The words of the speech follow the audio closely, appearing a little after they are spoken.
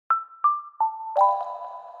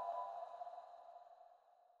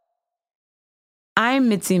I'm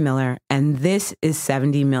Mitzi Miller, and this is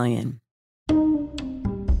 70 Million.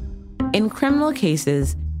 In criminal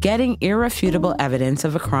cases, getting irrefutable evidence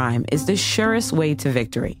of a crime is the surest way to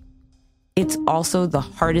victory. It's also the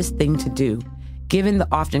hardest thing to do, given the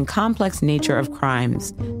often complex nature of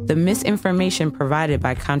crimes, the misinformation provided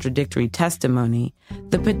by contradictory testimony,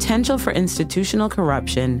 the potential for institutional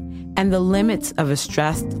corruption, and the limits of a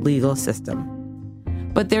stressed legal system.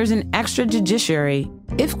 But there's an extrajudiciary,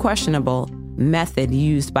 if questionable, method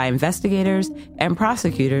used by investigators and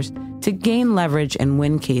prosecutors to gain leverage and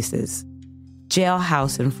win cases: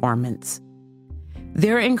 jailhouse informants.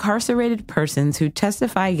 They're incarcerated persons who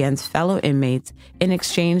testify against fellow inmates in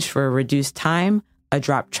exchange for a reduced time, a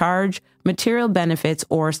dropped charge, material benefits,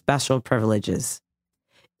 or special privileges.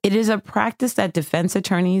 It is a practice that defense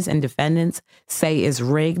attorneys and defendants say is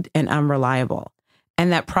rigged and unreliable,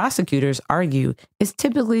 and that prosecutors argue is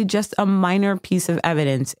typically just a minor piece of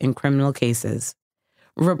evidence in criminal cases.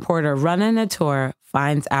 Reporter Rana Nator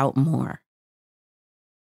finds out more.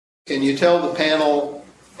 Can you tell the panel,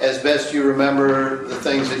 as best you remember, the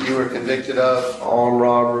things that you were convicted of? Armed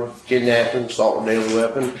robbery, kidnapping, assault with a deadly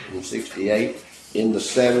weapon in 68. In the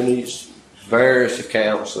 70s, various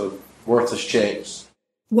accounts of worthless checks.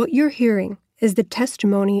 What you're hearing is the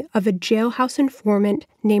testimony of a jailhouse informant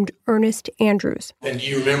named Ernest Andrews. And do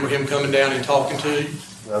you remember him coming down and talking to you?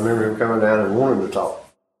 I remember him coming down and wanting to talk.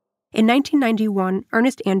 In 1991,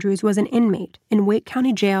 Ernest Andrews was an inmate in Wake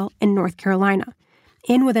County Jail in North Carolina,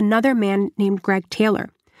 in with another man named Greg Taylor,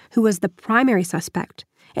 who was the primary suspect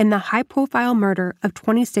in the high-profile murder of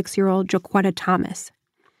 26-year-old Jaquetta Thomas.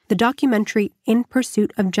 The documentary In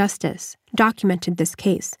Pursuit of Justice documented this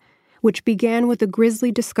case, which began with a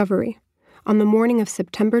grisly discovery on the morning of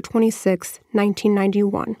September 26,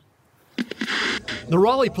 1991. The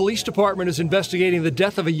Raleigh Police Department is investigating the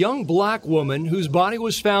death of a young black woman whose body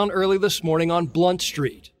was found early this morning on Blunt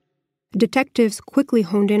Street. Detectives quickly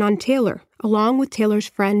honed in on Taylor, along with Taylor's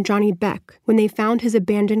friend Johnny Beck, when they found his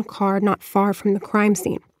abandoned car not far from the crime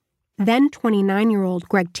scene. Then 29-year-old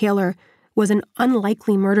Greg Taylor was an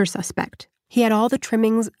unlikely murder suspect. He had all the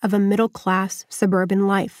trimmings of a middle-class suburban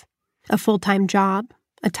life: a full-time job,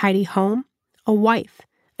 a tidy home, a wife,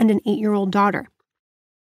 and an 8-year-old daughter.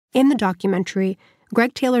 In the documentary,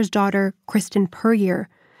 Greg Taylor's daughter, Kristen Puryear,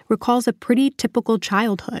 recalls a pretty typical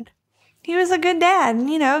childhood. He was a good dad,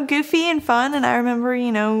 goofy and fun, and I remember,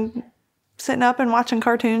 sitting up and watching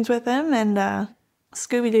cartoons with him and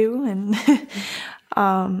Scooby-Doo, and,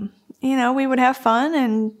 we would have fun,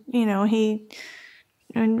 and,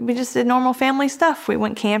 we just did normal family stuff. We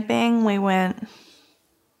went camping, we went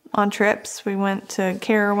on trips, we went to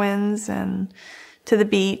Carowinds and to the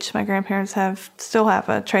beach. My grandparents still have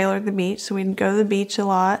a trailer at the beach, so we'd go to the beach a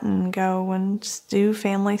lot and go and just do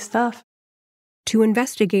family stuff. To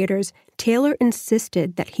investigators, Taylor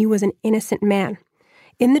insisted that he was an innocent man.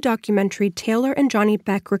 In the documentary, Taylor and Johnny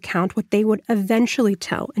Beck recount what they would eventually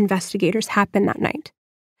tell investigators happened that night.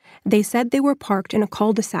 They said they were parked in a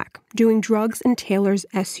cul-de-sac, doing drugs in Taylor's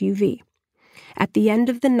SUV. At the end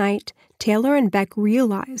of the night, Taylor and Beck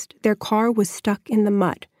realized their car was stuck in the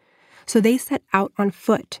mud, so they set out on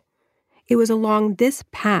foot. It was along this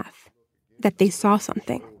path that they saw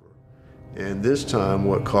something. And this time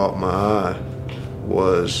what caught my eye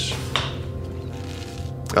was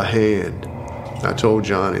a hand. I told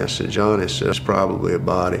Johnny, I said, Johnny, that's probably a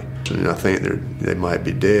body, and I think they might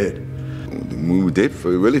be dead. When we did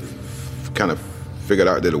really kind of figured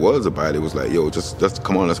out that it was a body, it was like, yo, just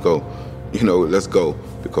come on, let's go. Let's go,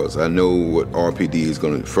 because I know what RPD is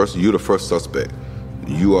going to, first, you're the first suspect.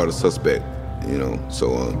 You are the suspect,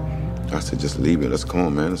 so I said, just leave it. Let's come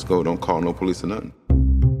on, man, let's go. Don't call no police or nothing.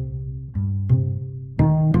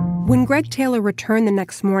 When Greg Taylor returned the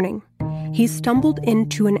next morning, he stumbled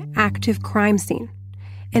into an active crime scene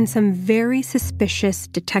and some very suspicious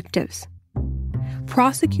detectives.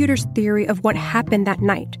 Prosecutors' theory of what happened that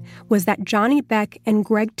night was that Johnny Beck and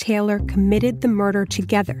Greg Taylor committed the murder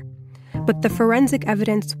together, but the forensic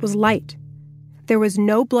evidence was light. There was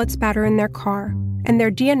no blood spatter in their car, and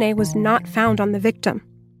their DNA was not found on the victim.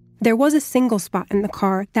 There was a single spot in the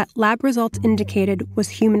car that lab results indicated was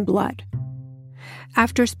human blood.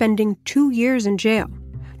 After spending 2 years in jail,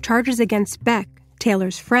 charges against Beck,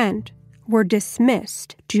 Taylor's friend, were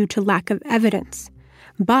dismissed due to lack of evidence.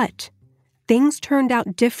 But things turned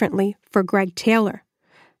out differently for Greg Taylor,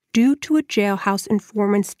 due to a jailhouse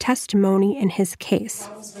informant's testimony in his case.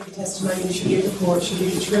 Testimony you should give the court should be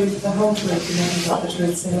the truth, the whole truth, and nothing but the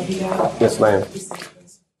truth, so help you God. Yes, ma'am.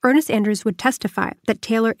 Ernest Andrews would testify that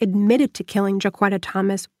Taylor admitted to killing Jaquetta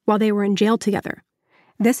Thomas while they were in jail together.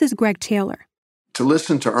 This is Greg Taylor. to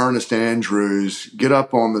listen to Ernest Andrews get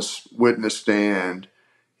up on this witness stand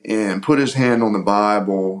and put his hand on the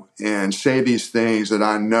Bible and say these things that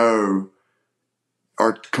I know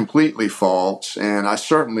are completely false, and I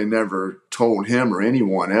certainly never told him or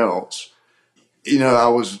anyone else. I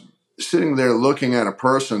was sitting there looking at a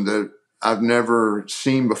person that I've never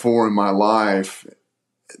seen before in my life,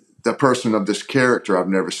 the person of this character I've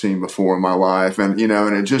never seen before in my life. And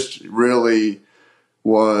it just really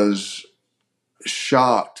was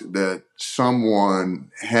shocked that someone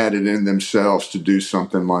had it in themselves to do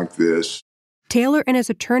something like this. Taylor and his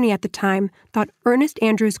attorney at the time thought Ernest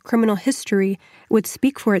Andrews' criminal history would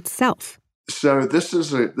speak for itself. So this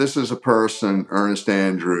is a person, Ernest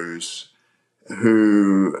Andrews,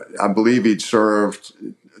 who I believe he'd served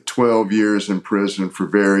 12 years in prison for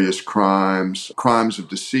various crimes of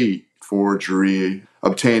deceit, forgery,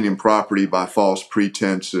 obtaining property by false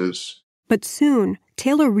pretenses. But soon,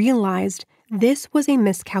 Taylor realized this was a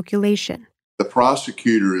miscalculation. The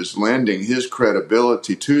prosecutor is lending his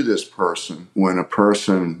credibility to this person when a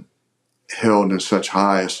person held in such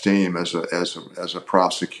high esteem as a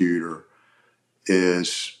prosecutor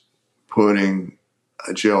is putting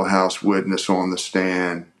a jailhouse witness on the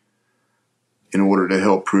stand in order to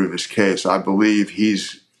help prove his case. I believe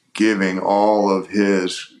he's giving all of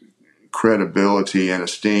his credibility and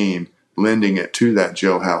esteem, lending it to that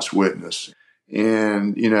jailhouse witness.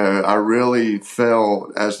 And, I really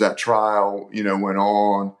felt as that trial, went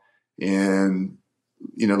on and,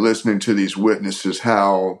 listening to these witnesses,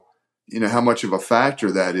 how much of a factor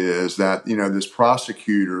that is, that, this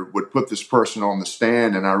prosecutor would put this person on the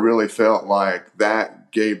stand. And I really felt like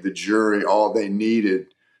that gave the jury all they needed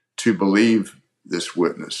to believe this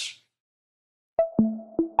witness.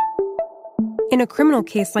 In a criminal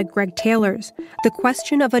case like Greg Taylor's, the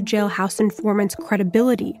question of a jailhouse informant's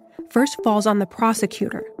credibility first falls on the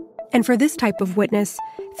prosecutor. And for this type of witness,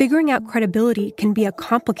 figuring out credibility can be a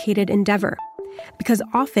complicated endeavor, because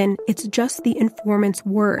often it's just the informant's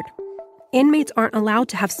word. Inmates aren't allowed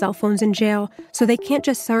to have cell phones in jail, so they can't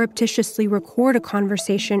just surreptitiously record a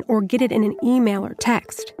conversation or get it in an email or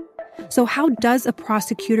text. So how does a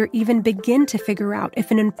prosecutor even begin to figure out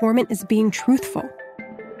if an informant is being truthful?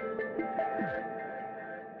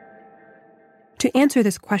 To answer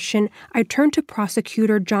this question, I turned to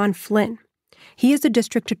prosecutor John Flynn. He is the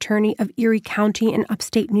district attorney of Erie County in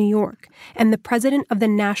upstate New York and the president of the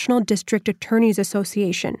National District Attorneys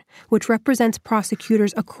Association, which represents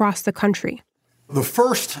prosecutors across the country. The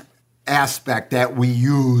first aspect that we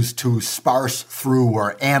use to sparse through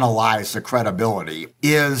or analyze the credibility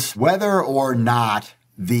is whether or not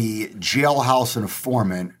the jailhouse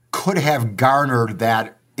informant could have garnered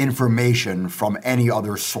that information from any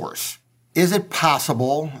other source. Is it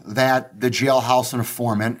possible that the jailhouse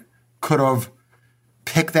informant could have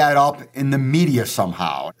picked that up in the media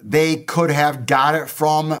somehow? They could have got it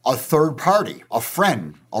from a third party, a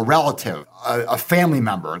friend, a relative, a family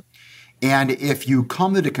member. And if you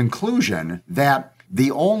come to the conclusion that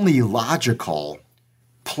the only logical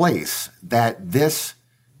place that this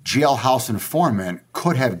jailhouse informant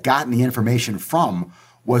could have gotten the information from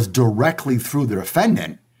was directly through the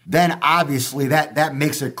defendant, then obviously that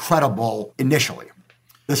makes it credible initially.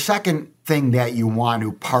 The second thing that you want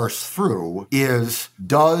to parse through is,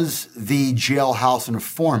 does the jailhouse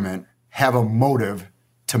informant have a motive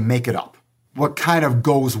to make it up? What kind of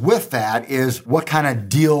goes with that is, what kind of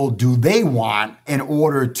deal do they want in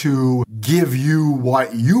order to give you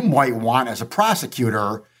what you might want as a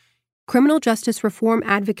prosecutor? Criminal justice reform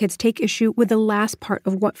advocates take issue with the last part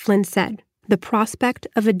of what Flynn said, the prospect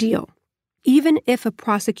of a deal. Even if a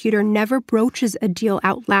prosecutor never broaches a deal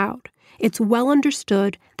out loud, it's well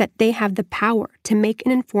understood that they have the power to make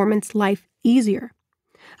an informant's life easier.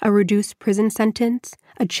 A reduced prison sentence,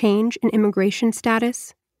 a change in immigration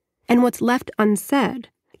status. And what's left unsaid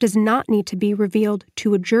does not need to be revealed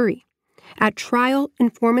to a jury. At trial,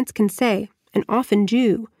 informants can say, and often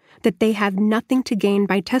do, that they have nothing to gain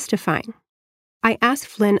by testifying. I asked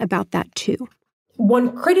Flynn about that too.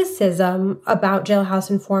 One criticism about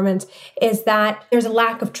jailhouse informants is that there's a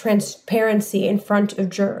lack of transparency in front of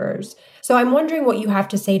jurors. So I'm wondering what you have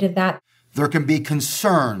to say to that. There can be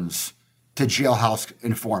concerns to jailhouse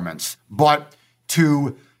informants, but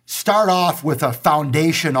to start off with a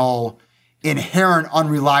foundational inherent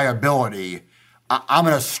unreliability, I'm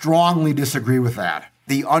going to strongly disagree with that.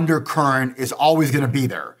 The undercurrent is always going to be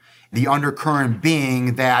there. The undercurrent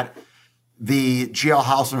being that the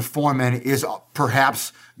jailhouse informant is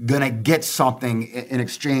perhaps going to get something in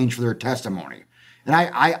exchange for their testimony. And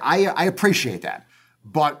I appreciate that.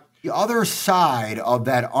 But the other side of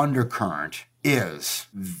that undercurrent is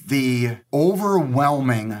the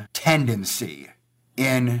overwhelming tendency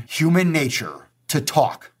in human nature to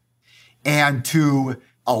talk and to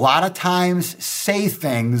a lot of times say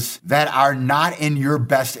things that are not in your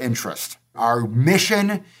best interest. Our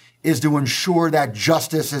mission is to ensure that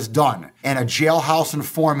justice is done, and a jailhouse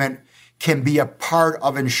informant can be a part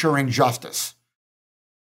of ensuring justice.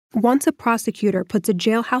 Once a prosecutor puts a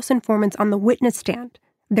jailhouse informant on the witness stand,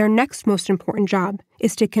 their next most important job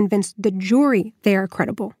is to convince the jury they are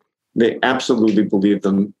credible. They absolutely believe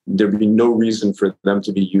them. There'd be no reason for them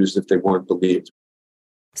to be used if they weren't believed.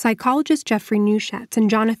 Psychologist Jeffrey Neuschatz and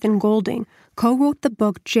Jonathan Golding co-wrote the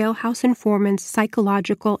book Jailhouse Informants: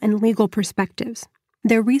 Psychological and Legal Perspectives.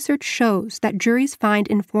 Their research shows that juries find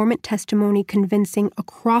informant testimony convincing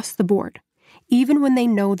across the board, even when they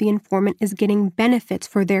know the informant is getting benefits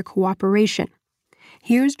for their cooperation.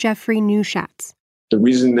 Here's Jeffrey Neuschatz. The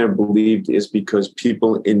reason they're believed is because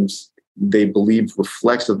they believe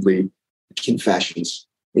reflexively confessions,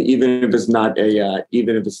 even if it's not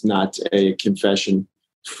a confession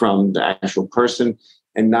from the actual person.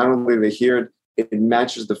 And not only they hear it, it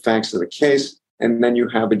matches the facts of the case. And then you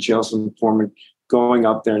have a jailhouse informant going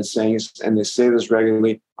up there and saying, and they say this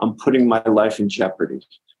regularly, I'm putting my life in jeopardy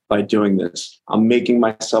by doing this. I'm making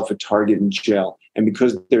myself a target in jail. And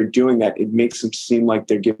because they're doing that, it makes them seem like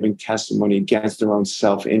they're giving testimony against their own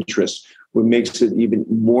self-interest, what makes it even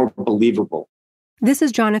more believable. This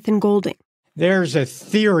is Jonathan Golding. There's a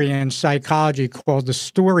theory in psychology called the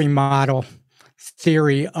story model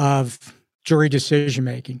theory of jury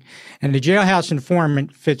decision-making. And the jailhouse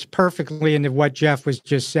informant fits perfectly into what Jeff was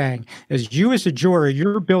just saying. As you as a juror,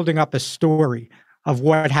 you're building up a story of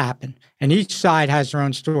what happened. And each side has their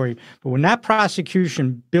own story. But when that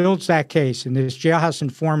prosecution builds that case and this jailhouse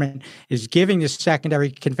informant is giving this secondary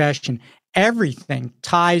confession, everything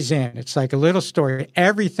ties in. It's like a little story.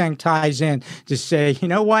 Everything ties in to say, you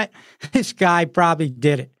know what? This guy probably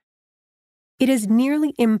did it. It is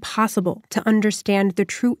nearly impossible to understand the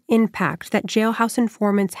true impact that jailhouse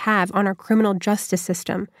informants have on our criminal justice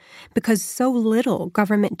system because so little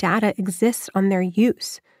government data exists on their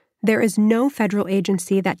use. There is no federal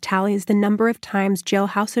agency that tallies the number of times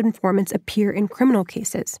jailhouse informants appear in criminal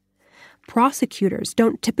cases. Prosecutors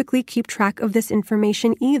don't typically keep track of this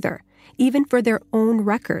information either, even for their own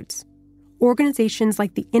records. Organizations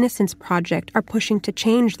like the Innocence Project are pushing to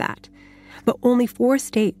change that. But only 4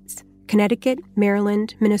 states, Connecticut,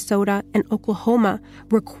 Maryland, Minnesota, and Oklahoma,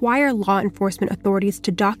 require law enforcement authorities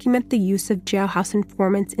to document the use of jailhouse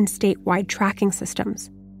informants in statewide tracking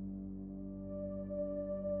systems.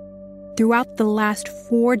 Throughout the last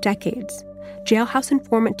 4 decades, jailhouse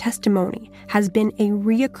informant testimony has been a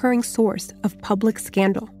reoccurring source of public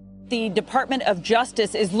scandal. The Department of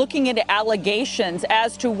Justice is looking into allegations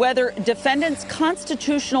as to whether defendants'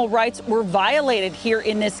 constitutional rights were violated here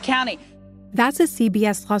in this county. That's a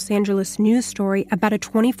CBS Los Angeles news story about a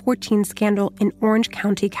 2014 scandal in Orange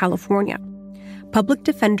County, California. Public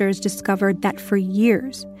defenders discovered that for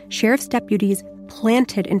years, sheriff's deputies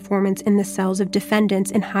planted informants in the cells of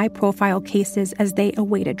defendants in high-profile cases as they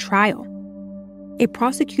awaited trial. A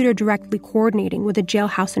prosecutor directly coordinating with a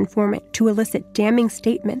jailhouse informant to elicit damning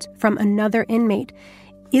statements from another inmate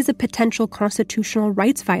is a potential constitutional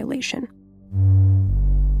rights violation.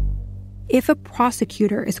 If a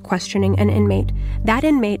prosecutor is questioning an inmate, that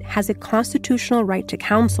inmate has a constitutional right to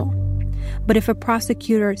counsel. But if a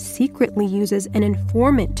prosecutor secretly uses an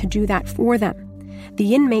informant to do that for them,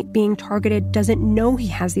 the inmate being targeted doesn't know he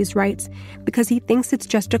has these rights because he thinks it's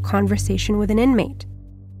just a conversation with an inmate.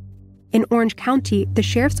 In Orange County, the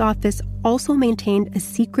sheriff's office also maintained a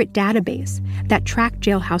secret database that tracked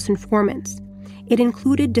jailhouse informants. It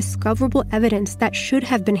included discoverable evidence that should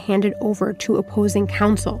have been handed over to opposing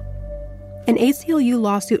counsel. An ACLU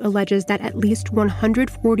lawsuit alleges that at least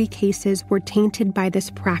 140 cases were tainted by this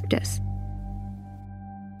practice.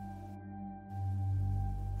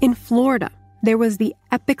 In Florida, there was the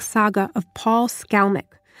epic saga of Paul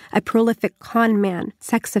Skalnick, a prolific con man,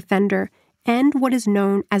 sex offender, and what is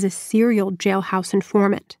known as a serial jailhouse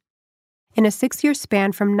informant. In a 6-year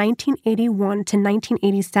span from 1981 to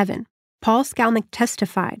 1987, Paul Skalnick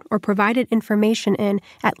testified or provided information in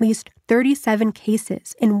at least 37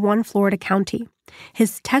 cases in one Florida county.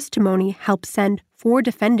 His testimony helped send 4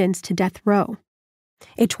 defendants to death row.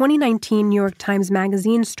 A 2019 New York Times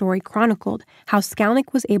Magazine story chronicled how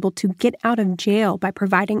Skalnick was able to get out of jail by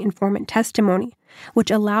providing informant testimony,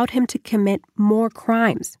 which allowed him to commit more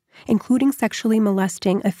crimes, including sexually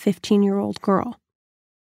molesting a 15-year-old girl.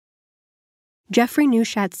 Jeffrey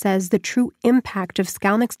Neuschatz says the true impact of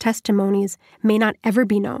Skalnick's testimonies may not ever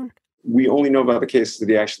be known. We only know about the cases that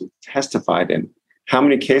he actually testified in. How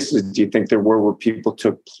many cases do you think there were where people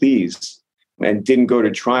took pleas and didn't go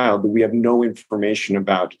to trial, but we have no information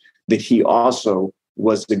about that he also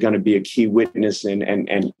was going to be a key witness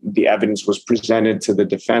and the evidence was presented to the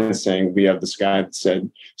defense saying we have this guy that said,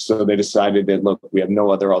 so they decided that, look, we have no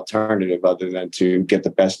other alternative other than to get the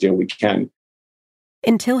best deal we can.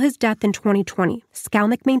 Until his death in 2020,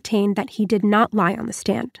 Skalnick maintained that he did not lie on the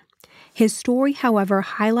stand. His story, however,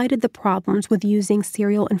 highlighted the problems with using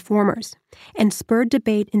serial informers and spurred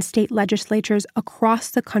debate in state legislatures across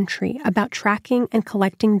the country about tracking and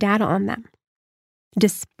collecting data on them.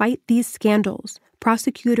 Despite these scandals,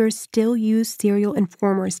 prosecutors still use serial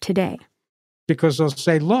informers today. Because they'll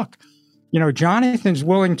say, look, Jonathan's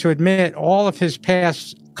willing to admit all of his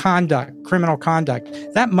past conduct, criminal conduct.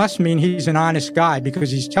 That must mean he's an honest guy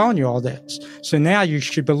because he's telling you all this. So now you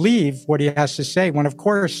should believe what he has to say, when, of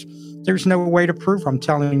course, there's no way to prove I'm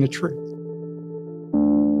telling the truth.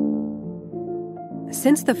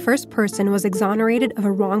 Since the first person was exonerated of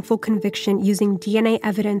a wrongful conviction using DNA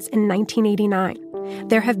evidence in 1989,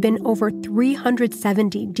 there have been over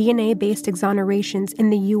 370 DNA-based exonerations in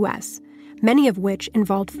the U.S., many of which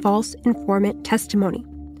involved false informant testimony.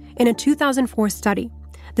 In a 2004 study,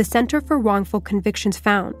 the Center for Wrongful Convictions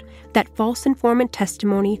found that false informant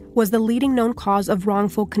testimony was the leading known cause of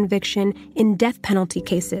wrongful conviction in death penalty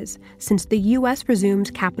cases since the U.S.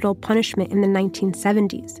 resumed capital punishment in the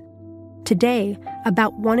 1970s. Today,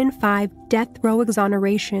 about 1 in 5 death row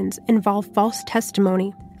exonerations involve false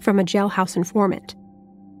testimony from a jailhouse informant.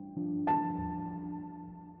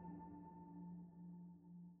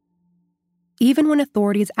 Even when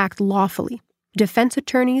authorities act lawfully, defense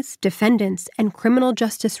attorneys, defendants, and criminal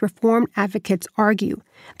justice reform advocates argue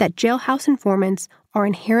that jailhouse informants are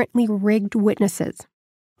inherently rigged witnesses.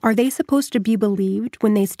 Are they supposed to be believed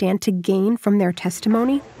when they stand to gain from their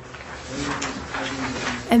testimony?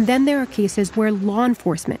 And then there are cases where law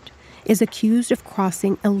enforcement is accused of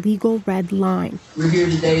crossing a legal red line. We're here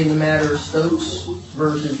today in the matter of Stokes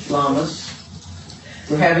versus Lamas.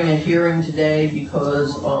 We're having a hearing today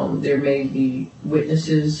because there may be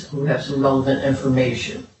witnesses who have some relevant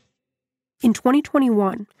information. In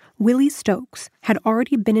 2021, Willie Stokes had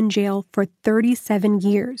already been in jail for 37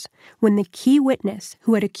 years when the key witness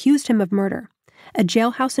who had accused him of murder, a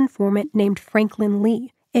jailhouse informant named Franklin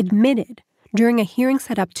Lee, admitted during a hearing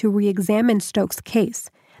set up to re-examine Stokes' case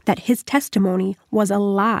that his testimony was a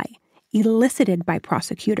lie elicited by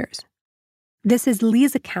prosecutors. This is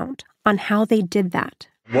Lee's account on how they did that.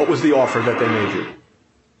 What was the offer that they made you?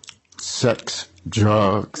 Sex,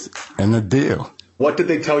 drugs, and a deal. What did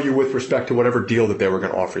they tell you with respect to whatever deal that they were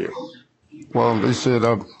going to offer you? Well, they said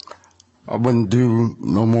I wouldn't do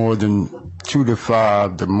no more than 2 to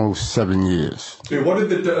 5, the most 7 years. So what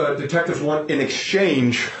did the detectives want in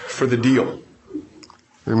exchange for the deal?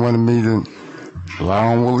 They wanted me to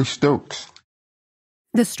lie on Willie Stokes.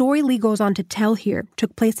 The story Lee goes on to tell here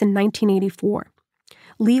took place in 1984.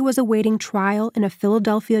 Lee was awaiting trial in a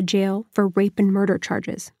Philadelphia jail for rape and murder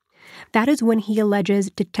charges. That is when he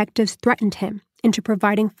alleges detectives threatened him into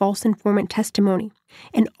providing false informant testimony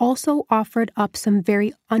and also offered up some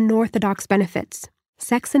very unorthodox benefits: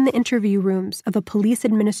 sex in the interview rooms of a police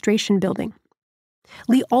administration building.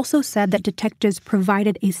 Lee also said that detectives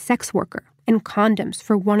provided a sex worker and condoms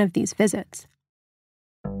for one of these visits.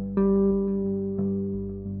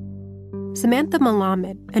 Samantha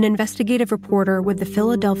Malamed, an investigative reporter with the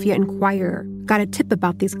Philadelphia Inquirer, got a tip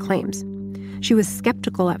about these claims. She was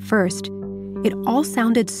skeptical at first. It all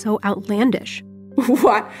sounded so outlandish.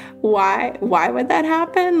 Why would that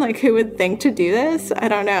happen? Like, who would think to do this? I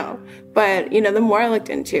don't know. But, the more I looked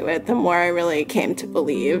into it, the more I really came to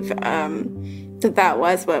believe that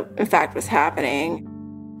was what, in fact, was happening.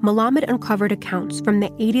 Malamed uncovered accounts from the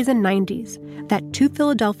 80s and 90s that 2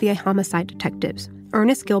 Philadelphia homicide detectives,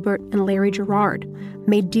 Ernest Gilbert and Larry Gerard,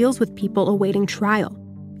 made deals with people awaiting trial,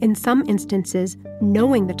 in some instances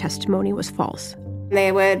knowing the testimony was false.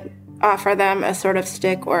 They would offer them a sort of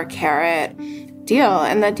stick or carrot deal,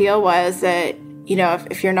 and the deal was that,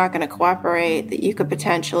 if you're not going to cooperate, that you could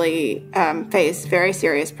potentially face very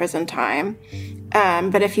serious prison time.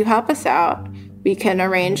 But if you help us out, we can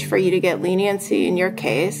arrange for you to get leniency in your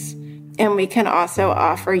case. And we can also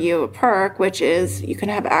offer you a perk, which is you can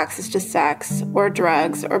have access to sex or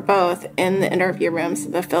drugs or both in the interview rooms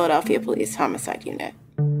of the Philadelphia Police Homicide Unit.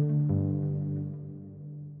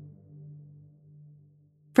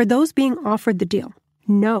 For those being offered the deal,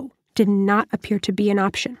 no did not appear to be an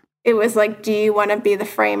option. It was like, do you want to be the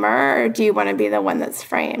framer or do you want to be the one that's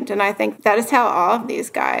framed? And I think that is how all of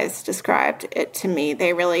these guys described it to me.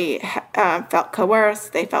 They really felt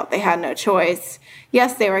coerced. They felt they had no choice.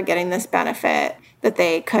 Yes, they were getting this benefit, that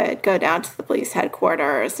they could go down to the police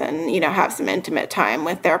headquarters and, have some intimate time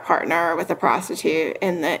with their partner, with a prostitute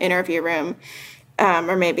in the interview room,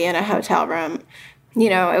 or maybe in a hotel room.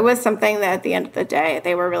 It was something that at the end of the day,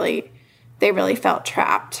 they really felt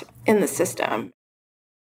trapped in the system.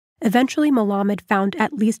 Eventually, Melamed found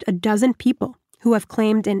at least a dozen people who have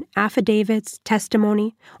claimed in affidavits,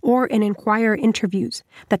 testimony, or in Inquirer interviews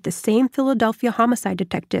that the same Philadelphia homicide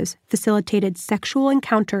detectives facilitated sexual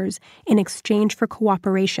encounters in exchange for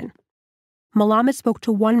cooperation. Melamed spoke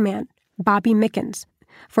to one man, Bobby Mickens,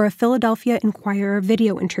 for a Philadelphia Inquirer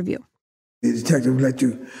video interview. The detective would let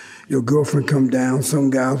your girlfriend come down. Some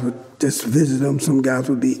guys would just visit them. Some guys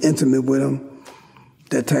would be intimate with them.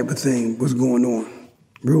 That type of thing was going on.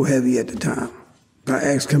 Real heavy at the time. I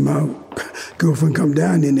asked him out, girlfriend come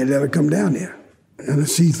down there, and they let her come down there. And a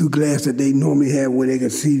see-through glass that they normally have where they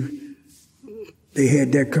could see, they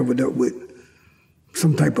had that covered up with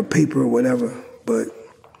some type of paper or whatever. But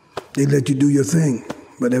they let you do your thing,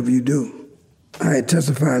 whatever you do. I had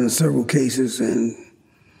testified in several cases, and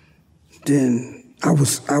then I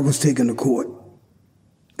was taken to court.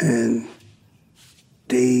 And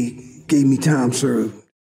they gave me time served.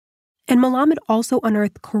 And Melamed also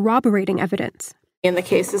unearthed corroborating evidence. In the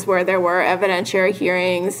cases where there were evidentiary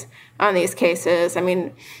hearings on these cases,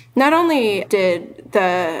 not only did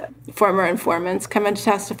the former informants come in to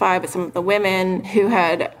testify, but some of the women who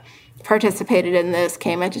had participated in this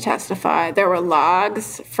came in to testify. There were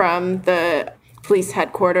logs from the police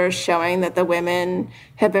headquarters showing that the women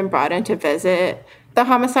had been brought in to visit. The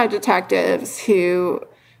homicide detectives who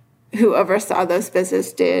oversaw those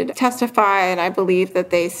visits did testify, and I believe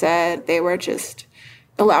that they said they were just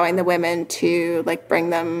allowing the women to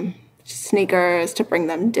bring them sneakers, to bring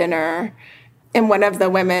them dinner. And one of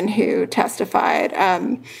the women who testified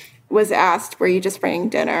was asked, were you just bringing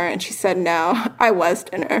dinner? And she said, no, I was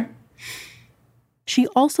dinner. She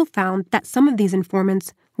also found that some of these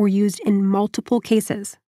informants were used in multiple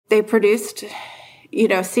cases. They produced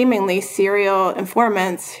seemingly serial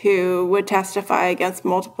informants who would testify against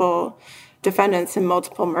multiple defendants in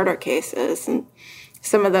multiple murder cases. And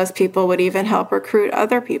some of those people would even help recruit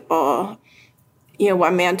other people.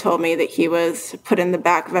 One man told me that he was put in the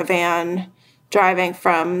back of a van driving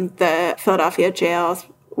from the Philadelphia jails,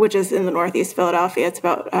 which is in the Northeast Philadelphia. It's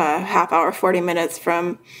about a half hour, 40 minutes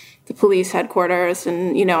from the police headquarters.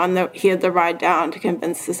 And, he had the ride down to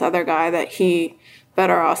convince this other guy that he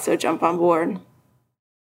better also jump on board.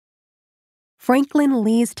 Franklin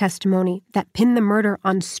Lee's testimony that pinned the murder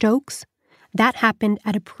on Stokes, that happened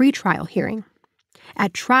at a pretrial hearing.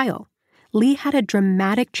 At trial, Lee had a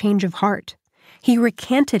dramatic change of heart. He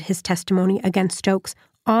recanted his testimony against Stokes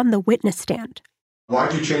on the witness stand. Why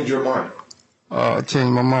did you change your mind? I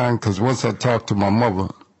changed my mind because once I talked to my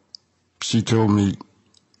mother, she told me,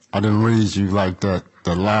 I didn't raise you like that,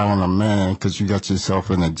 to lie on a man because you got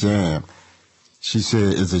yourself in a jam. She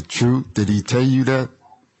said, is it true? Did he tell you that?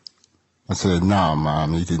 I said, nah,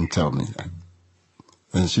 Mom, he didn't tell me that.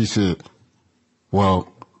 And she said, well,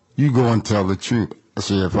 you go and tell the truth. I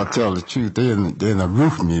said, if I tell the truth, they're gonna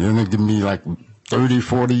roof me. They're gonna give me 30,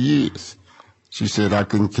 40 years. She said, I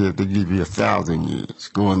couldn't care if they give you 1,000 years.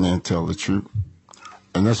 Go in there and tell the truth.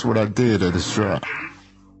 And that's what I did at his trial.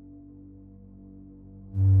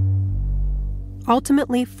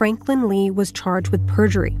 Ultimately, Franklin Lee was charged with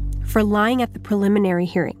perjury for lying at the preliminary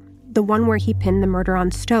hearing, the one where he pinned the murder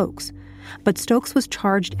on Stokes. But Stokes was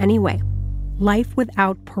charged anyway, life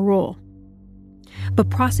without parole. But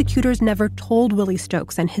prosecutors never told Willie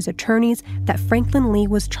Stokes and his attorneys that Franklin Lee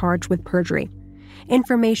was charged with perjury,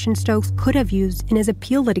 information Stokes could have used in his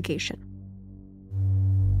appeal litigation.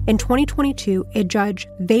 In 2022, a judge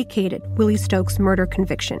vacated Willie Stokes' murder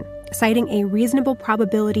conviction, citing a reasonable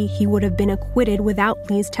probability he would have been acquitted without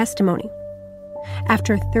Lee's testimony.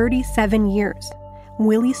 After 37 years,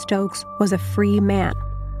 Willie Stokes was a free man.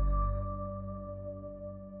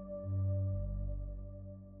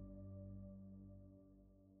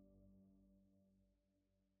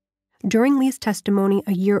 During Lee's testimony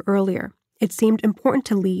a year earlier, it seemed important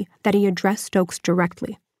to Lee that he address Stokes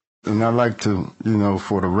directly. And I'd like to,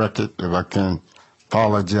 for the record, if I can,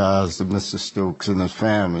 apologize to Mr. Stokes and his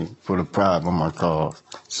family for the problem I caused,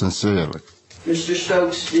 sincerely. Mr.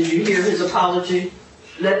 Stokes, did you hear his apology?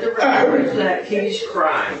 Let the record reflect he's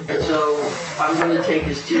crying, so I'm going to take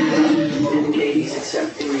his tears to indicate he's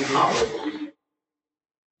accepting the apology.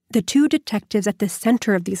 The two detectives at the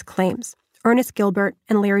center of these claims, Ernest Gilbert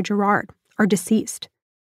and Larry Gerard, are deceased.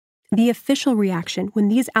 The official reaction when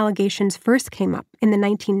these allegations first came up in the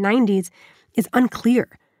 1990s is unclear.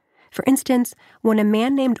 For instance, when a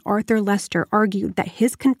man named Arthur Lester argued that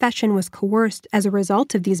his confession was coerced as a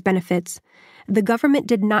result of these benefits, the government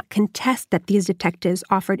did not contest that these detectives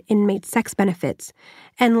offered inmates sex benefits,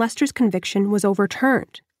 and Lester's conviction was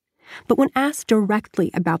overturned. But when asked directly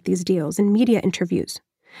about these deals in media interviews,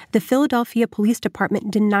 the Philadelphia Police Department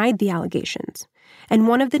denied the allegations, and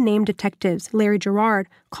one of the named detectives, Larry Gerard,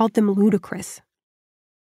 called them ludicrous.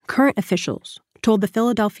 Current officials told the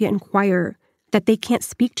Philadelphia Inquirer that they can't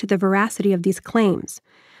speak to the veracity of these claims,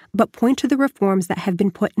 but point to the reforms that have been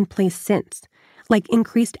put in place since, like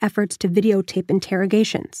increased efforts to videotape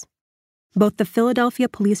interrogations. Both the Philadelphia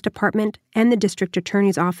Police Department and the District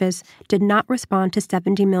Attorney's Office did not respond to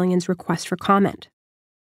 70 Million's request for comment.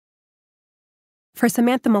 For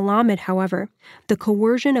Samantha Malamed, however, the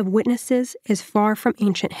coercion of witnesses is far from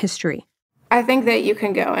ancient history. I think that you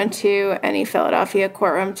can go into any Philadelphia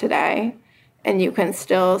courtroom today and you can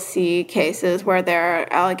still see cases where there are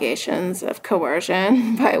allegations of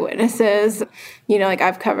coercion by witnesses. Like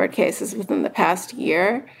I've covered cases within the past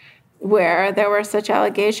year where there were such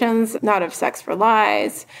allegations, not of sex for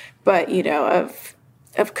lies, but,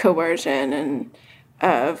 of coercion and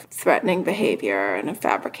of threatening behavior and of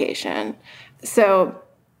fabrication. So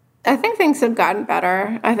I think things have gotten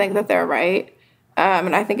better. I think that they're right.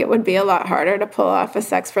 And I think it would be a lot harder to pull off a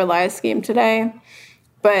sex for lies scheme today.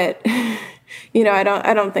 But, I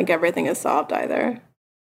don't think everything is solved either.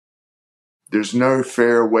 There's no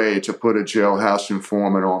fair way to put a jailhouse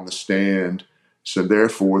informant on the stand, so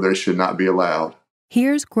therefore they should not be allowed.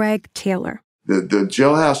 Here's Greg Taylor. The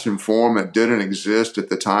jailhouse informant didn't exist at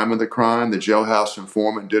the time of the crime. The jailhouse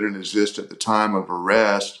informant didn't exist at the time of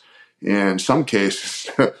arrest. In some cases,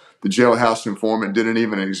 the jailhouse informant didn't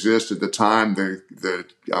even exist at the time the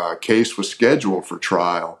case was scheduled for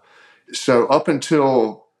trial. So up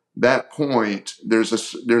until that point, there's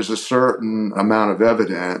a certain amount of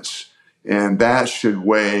evidence, and that should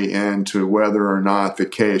weigh into whether or not the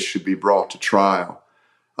case should be brought to trial.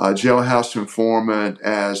 Jailhouse informant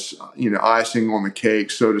as, icing on the cake,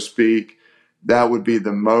 so to speak, that would be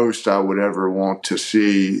the most I would ever want to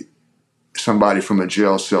see somebody from a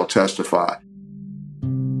jail cell testify.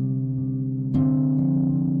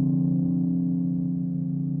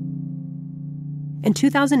 In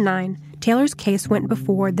 2009, Taylor's case went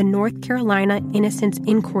before the North Carolina Innocence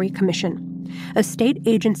Inquiry Commission, a state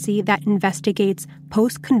agency that investigates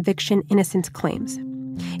post-conviction innocence claims.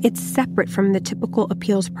 It's separate from the typical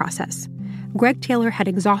appeals process. Greg Taylor had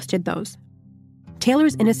exhausted those.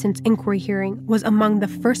 Taylor's innocence inquiry hearing was among the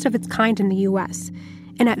first of its kind in the U.S.,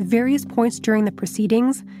 and at various points during the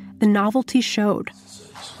proceedings, the novelty showed.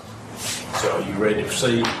 So are you ready to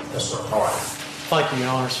proceed? Yes, sir. All right. Thank you, Your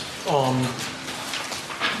Honors.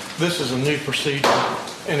 This is a new procedure,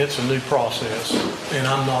 and it's a new process, and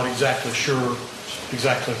I'm not exactly sure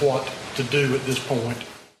exactly what to do at this point.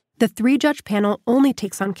 The three-judge panel only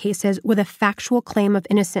takes on cases with a factual claim of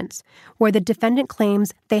innocence, where the defendant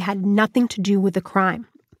claims they had nothing to do with the crime.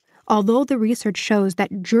 Although the research shows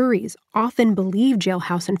that juries often believe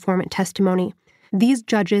jailhouse informant testimony, these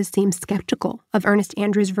judges seem skeptical of Ernest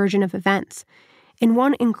Andrews' version of events. In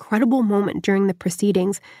one incredible moment during the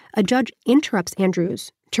proceedings, a judge interrupts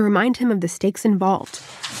Andrews to remind him of the stakes involved.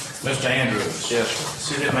 Mr. Andrews. Yes,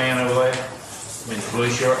 sir. See that man over there? In the blue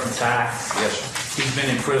shirt and tie? Yes, sir. He's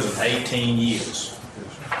been in prison 18 years.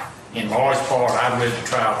 In large part, I've read the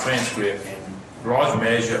trial transcript, and large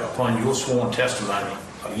measure upon your sworn testimony.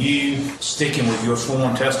 Are you sticking with your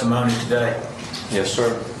sworn testimony today? Yes,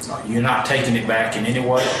 sir. You're not taking it back in any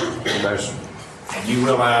way? No, sir. And you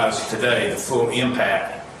realize today the full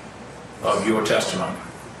impact of your testimony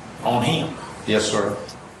on him? Yes, sir.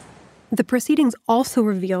 The proceedings also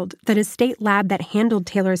revealed that a state lab that handled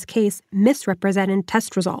Taylor's case misrepresented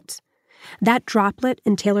test results. That droplet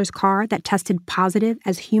in Taylor's car that tested positive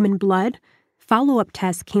as human blood, follow-up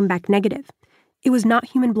tests came back negative. It was not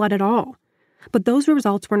human blood at all, but those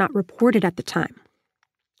results were not reported at the time.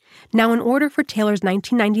 Now, in order for Taylor's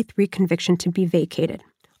 1993 conviction to be vacated,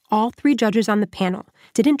 all three judges on the panel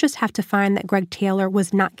didn't just have to find that Greg Taylor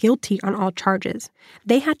was not guilty on all charges.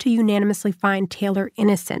 They had to unanimously find Taylor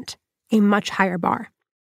innocent, a much higher bar.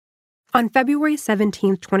 On February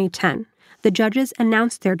 17, 2010, the judges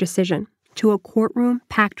announced their decision to a courtroom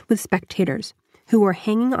packed with spectators who were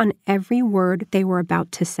hanging on every word they were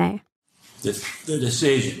about to say. The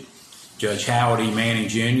decision. Judge Howard E. Manning,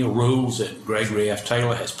 Jr. rules that Gregory F.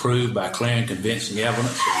 Taylor has proved by clear and convincing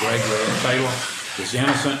evidence that Gregory F. Taylor is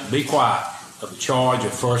innocent, be quiet, of the charge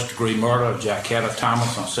of first-degree murder of Jaquetta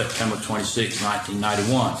Thomas on September 26,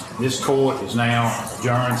 1991. This court is now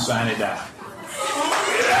adjourned, sine die.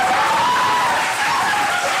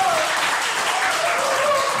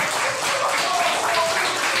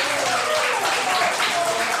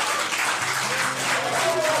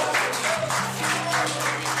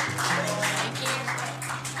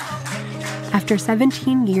 after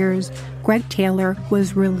 17 years, Greg Taylor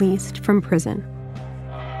was released from prison.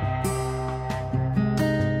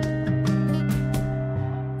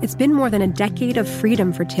 It's been more than a decade of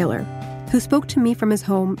freedom for Taylor, who spoke to me from his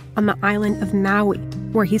home on the island of Maui,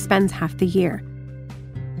 where he spends half the year.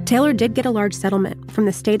 Taylor did get a large settlement from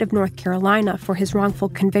the state of North Carolina for his wrongful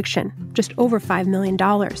conviction, just over $5 million.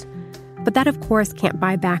 But that, of course, can't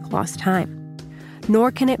buy back lost time.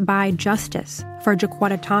 Nor can it buy justice for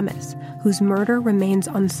Jaquetta Thomas, whose murder remains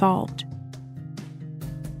unsolved.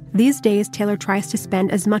 These days, Taylor tries to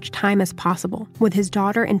spend as much time as possible with his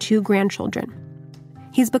daughter and 2 grandchildren.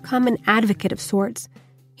 He's become an advocate of sorts.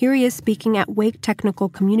 Here he is speaking at Wake Technical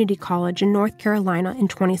Community College in North Carolina in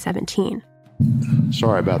 2017.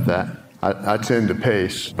 Sorry about that. I tend to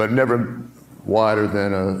pace, but never wider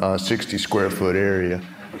than a 60 square foot area,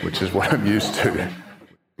 which is what I'm used to.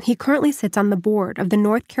 He currently sits on the board of the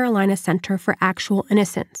North Carolina Center for Actual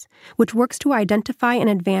Innocence, which works to identify and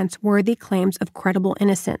advance worthy claims of credible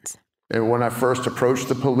innocence. And when I first approached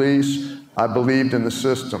the police, I believed in the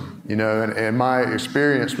system, and my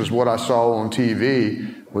experience was what I saw on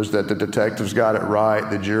TV was that the detectives got it right,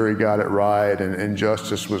 the jury got it right, and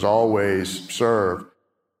justice was always served.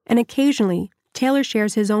 And occasionally, Taylor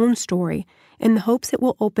shares his own story in the hopes it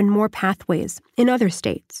will open more pathways in other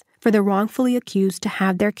states for the wrongfully accused to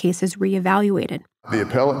have their cases reevaluated. The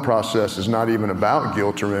appellate process is not even about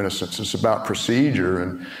guilt or innocence. It's about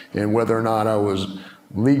procedure and whether or not I was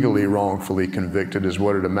legally wrongfully convicted is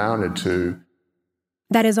what it amounted to.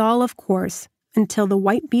 That is all, of course, until the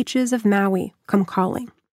white beaches of Maui come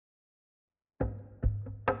calling.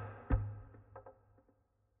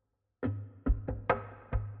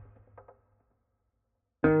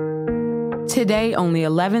 Today, only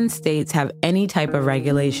 11 states have any type of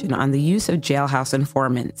regulation on the use of jailhouse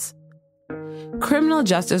informants. Criminal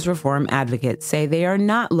justice reform advocates say they are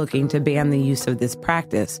not looking to ban the use of this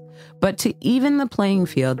practice, but to even the playing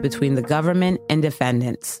field between the government and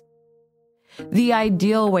defendants. The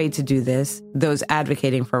ideal way to do this, those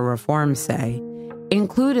advocating for reform say,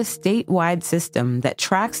 include a statewide system that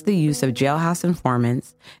tracks the use of jailhouse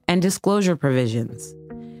informants and disclosure provisions.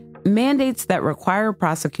 Mandates that require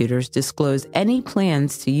prosecutors disclose any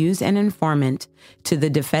plans to use an informant to the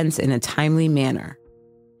defense in a timely manner.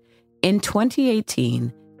 In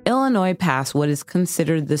 2018, Illinois passed what is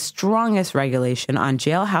considered the strongest regulation on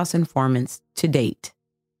jailhouse informants to date.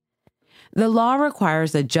 The law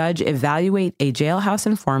requires a judge evaluate a jailhouse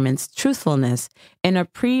informant's truthfulness in a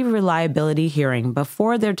pre-reliability hearing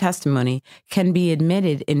before their testimony can be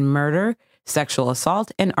admitted in murder, sexual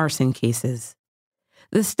assault, and arson cases.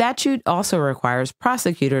 The statute also requires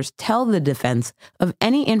prosecutors tell the defense of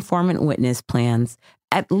any informant witness plans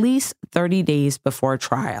at least 30 days before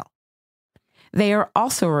trial. They are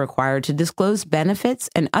also required to disclose benefits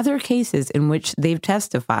and other cases in which they've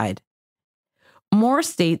testified. More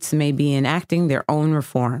states may be enacting their own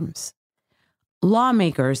reforms.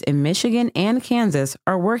 Lawmakers in Michigan and Kansas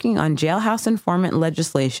are working on jailhouse informant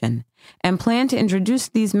legislation and plan to introduce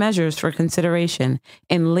these measures for consideration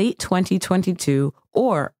in late 2022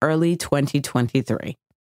 or early 2023.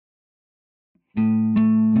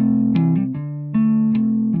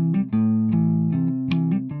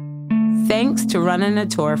 Thanks to Runnin' a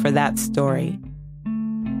Tour for that story.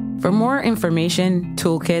 For more information,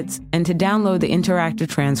 toolkits, and to download the interactive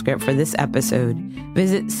transcript for this episode,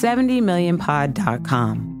 visit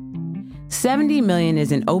 70millionpod.com. 70 Million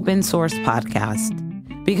is an open source podcast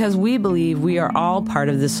because we believe we are all part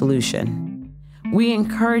of the solution. We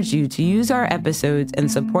encourage you to use our episodes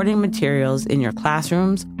and supporting materials in your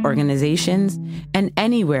classrooms, organizations, and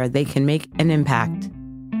anywhere they can make an impact.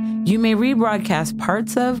 You may rebroadcast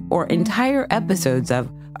parts of or entire episodes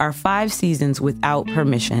of our 5 seasons without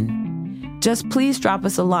permission. Just please drop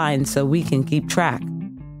us a line so we can keep track.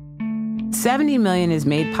 70 Million is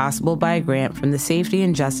made possible by a grant from the Safety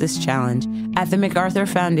and Justice Challenge at the MacArthur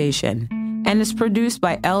Foundation and is produced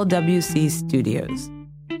by LWC Studios.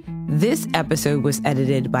 This episode was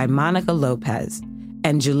edited by Monica Lopez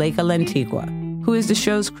and Juleka Lantigua, who is the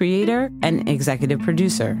show's creator and executive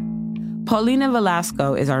producer. Paulina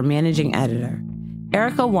Velasco is our managing editor.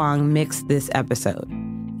 Erica Wong mixed this episode.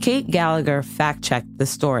 Kate Gallagher fact-checked the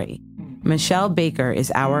story. Michelle Baker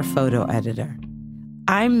is our photo editor.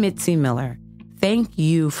 I'm Mitzi Miller. Thank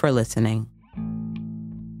you for listening.